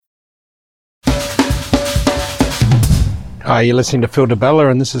Hi, you're listening to Phil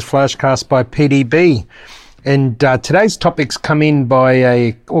DeBella, and this is Flashcast by PDB. And today's topics come in by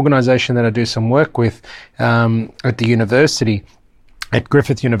a organisation that I do some work with at the university, at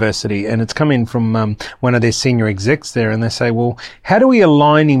Griffith University, and it's come in from one of their senior execs there, and they say, well, how do we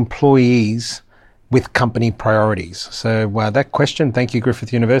align employees with company priorities? So that question, thank you,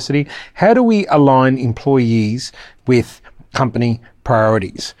 Griffith University. How do we align employees with company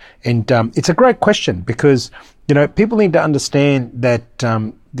priorities? And it's a great question because, you know, people need to understand that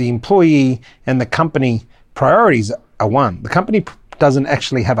the employee and the company priorities are one. The company doesn't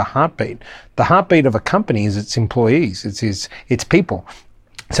actually have a heartbeat. The heartbeat of a company is its employees, it's people.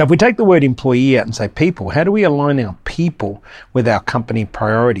 So if we take the word employee out and say people, how do we align our people with our company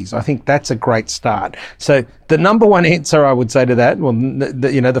priorities? I think that's a great start. So the number one answer I would say to that, well,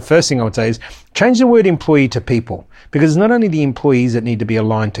 the first thing I would say is change the word employee to people, because it's not only the employees that need to be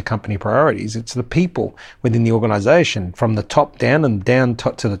aligned to company priorities, it's the people within the organization from the top down and down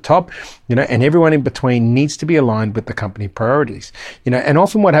to the top, and everyone in between needs to be aligned with the company priorities. And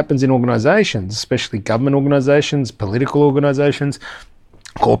often what happens in organizations, especially government organizations, political organizations,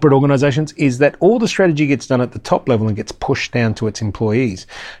 corporate organizations, is that all the strategy gets done at the top level and gets pushed down to its employees.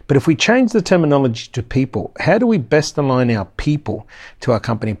 But if we change the terminology to people, how do we best align our people to our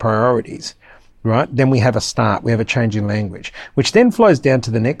company priorities? Right? Then we have a start. We have a change in language, which then flows down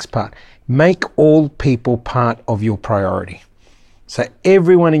to the next part. Make all people part of your priority. So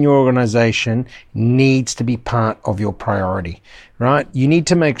everyone in your organization needs to be part of your priority, right? You need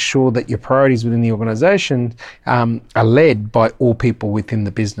to make sure that your priorities within the organization are led by all people within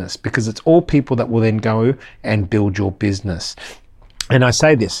the business, because it's all people that will then go and build your business. And I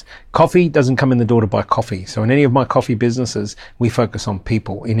say this, coffee doesn't come in the door to buy coffee. So in any of my coffee businesses, we focus on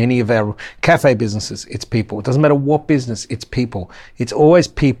people. In any of our cafe businesses, it's people. It doesn't matter what business, it's people. It's always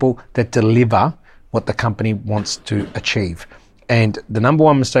people that deliver what the company wants to achieve. And the number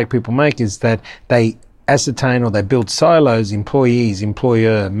one mistake people make is that they ascertain or they build silos, employees,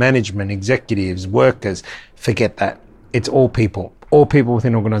 employer, management, executives, workers. Forget that. It's all people. All people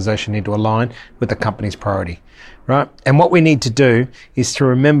within an organization need to align with the company's priority, right? And what we need to do is to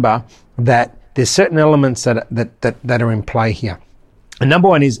remember that there's certain elements that are in play here. And number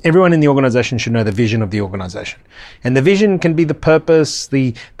one is everyone in the organization should know the vision of the organization. And the vision can be the purpose,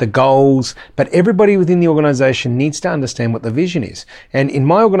 the goals, but everybody within the organization needs to understand what the vision is. And in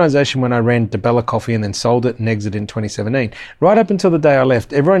my organization, when I ran DeBella Coffee and then sold it and exited in 2017, right up until the day I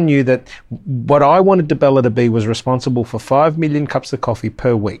left, everyone knew that what I wanted DeBella to be was responsible for 5 million cups of coffee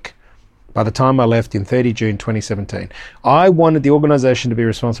per week. By the time I left in 30 June 2017, I wanted the organization to be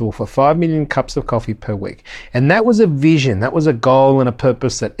responsible for 5 million cups of coffee per week. And that was a vision, that was a goal and a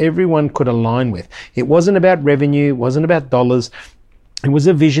purpose that everyone could align with. It wasn't about revenue, it wasn't about dollars. It was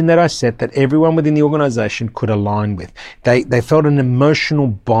a vision that I set that everyone within the organization could align with. They felt an emotional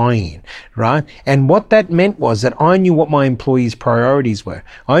buy-in, right? And what that meant was that I knew what my employees' priorities were.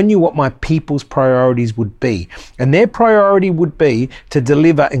 I knew what my people's priorities would be. And their priority would be to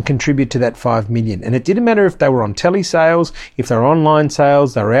deliver and contribute to that 5 million. And it didn't matter if they were on telesales, if they were online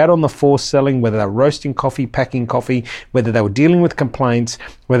sales, they were out on the force selling, whether they were roasting coffee, packing coffee, whether they were dealing with complaints,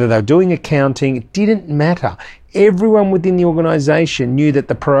 whether they were doing accounting. It didn't matter. Everyone within the organization knew that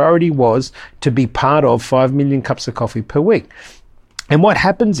the priority was to be part of 5 million cups of coffee per week. And what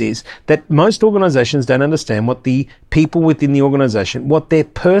happens is that most organizations don't understand what the people within the organization, what their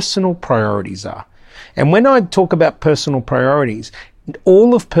personal priorities are. And when I talk about personal priorities,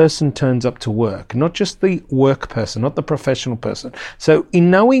 all of person turns up to work, not just the work person, not the professional person. So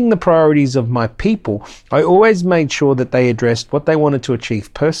in knowing the priorities of my people, I always made sure that they addressed what they wanted to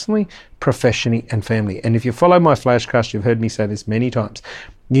achieve personally, professionally, and family. And if you follow my flashcast, you've heard me say this many times.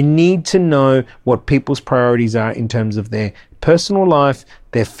 You need to know what people's priorities are in terms of their personal life,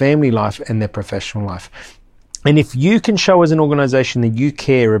 their family life, and their professional life. And if you can show as an organization that you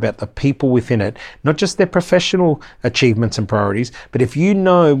care about the people within it, not just their professional achievements and priorities, but if you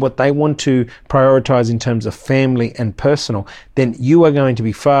know what they want to prioritize in terms of family and personal, then you are going to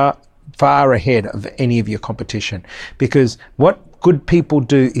be far ahead of any of your competition. Because what good people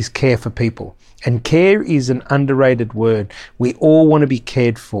do is care for people. And care is an underrated word. We all want to be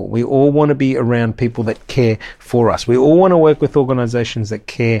cared for. We all want to be around people that care for us. We all want to work with organizations that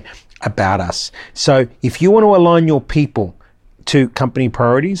care about us. So if you want to align your people to company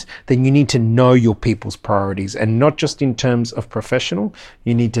priorities, then you need to know your people's priorities, and not just in terms of professional.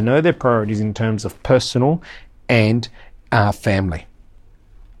 You need to know their priorities in terms of personal and family.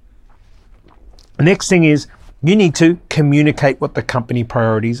 The next thing is you need to communicate what the company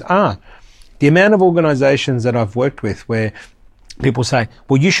priorities are. The amount of organizations that I've worked with where people say,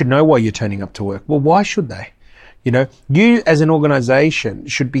 well, you should know why you're turning up to work. Well, why should they? You as an organization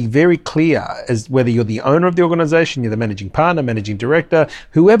should be very clear as whether you're the owner of the organization, you're the managing partner, managing director,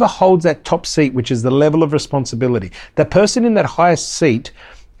 whoever holds that top seat, which is the level of responsibility. The person in that highest seat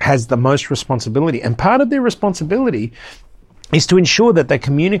has the most responsibility. And part of their responsibility is to ensure that they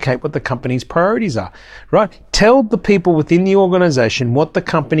communicate what the company's priorities are, right? Tell the people within the organization what the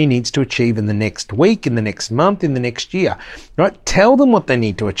company needs to achieve in the next week, in the next month, in the next year, right? Tell them what they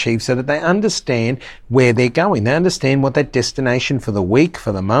need to achieve so that they understand where they're going. They understand what that destination for the week,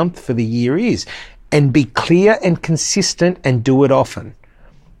 for the month, for the year is, and be clear and consistent and do it often.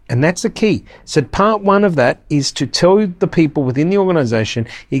 And that's the key. So part one of that is to tell the people within the organization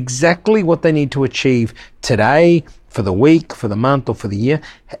exactly what they need to achieve today, for the week, for the month, or for the year,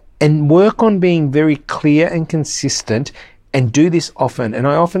 and work on being very clear and consistent, and do this often. And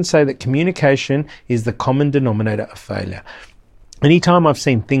I often say that communication is the common denominator of failure. Anytime I've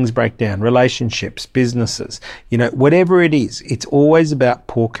seen things break down, relationships, businesses, whatever it is, it's always about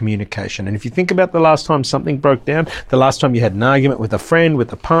poor communication. And if you think about the last time something broke down, the last time you had an argument with a friend,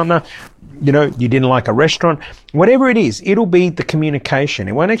 with a partner, you didn't like a restaurant, whatever it is, it'll be the communication.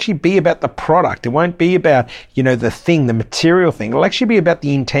 It won't actually be about the product. It won't be about, the thing, the material thing. It'll actually be about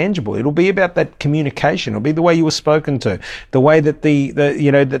the intangible. It'll be about that communication. It'll be the way you were spoken to, the way that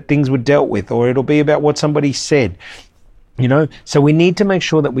that things were dealt with, or it'll be about what somebody said. So we need to make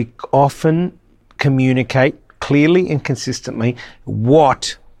sure that we often communicate clearly and consistently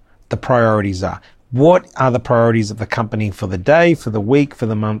what the priorities are. What are the priorities of the company for the day, for the week, for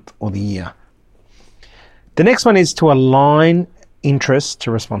the month, or the year? The next one is to align interests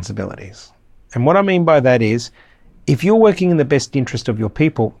to responsibilities. And what I mean by that is, if you're working in the best interest of your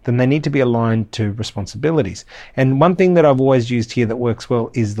people, then they need to be aligned to responsibilities. And one thing that I've always used here that works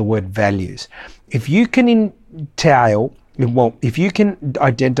well is the word values. If you can if you can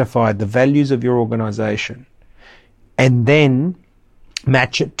identify the values of your organization and then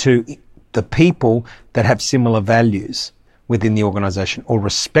match it to the people that have similar values within the organization or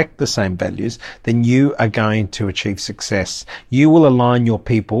respect the same values, then you are going to achieve success. You will align your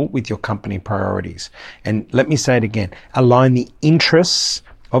people with your company priorities. And let me say it again, align the interests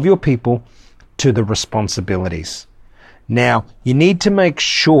of your people to the responsibilities. Now, you need to make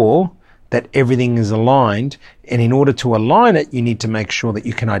sure that everything is aligned. And in order to align it, you need to make sure that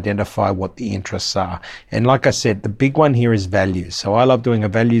you can identify what the interests are. And like I said, the big one here is values. So I love doing a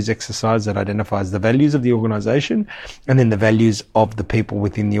values exercise that identifies the values of the organization and then the values of the people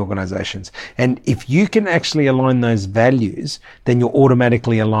within the organizations. And if you can actually align those values, then you'll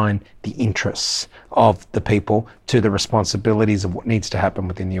automatically align the interests of the people to the responsibilities of what needs to happen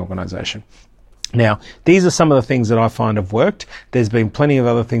within the organization. Now, these are some of the things that I find have worked. There's been plenty of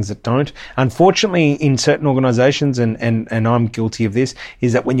other things that don't. Unfortunately, in certain organizations, and I'm guilty of this,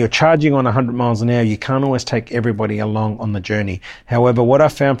 is that when you're charging on 100 miles an hour, you can't always take everybody along on the journey. However, what I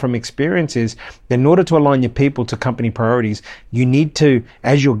found from experience is that in order to align your people to company priorities, you need to,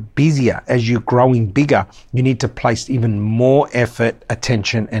 as you're busier, as you're growing bigger, you need to place even more effort,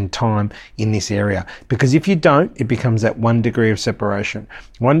 attention, and time in this area. Because if you don't, it becomes that 1 degree of separation.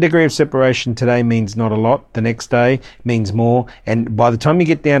 1 degree of separation today means not a lot. The next day means more. And by the time you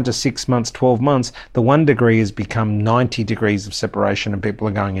get down to 6 months, 12 months, the 1 degree has become 90 degrees of separation and people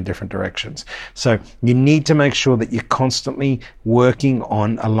are going in different directions. So you need to make sure that you're constantly working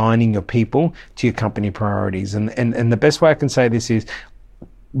on aligning your people to your company priorities. And the best way I can say this is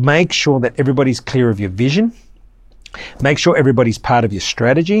make sure that everybody's clear of your vision. Make sure everybody's part of your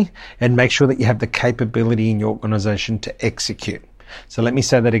strategy and make sure that you have the capability in your organization to execute. So let me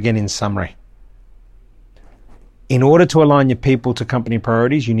say that again in summary. In order to align your people to company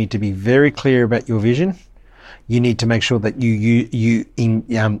priorities, you need to be very clear about your vision. You need to make sure that you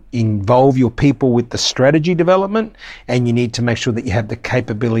involve your people with the strategy development, and you need to make sure that you have the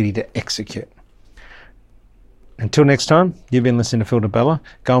capability to execute. Until next time, you've been listening to Phil Di Bella.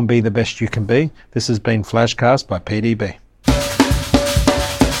 Go and be the best you can be. This has been Flashcast by PDB.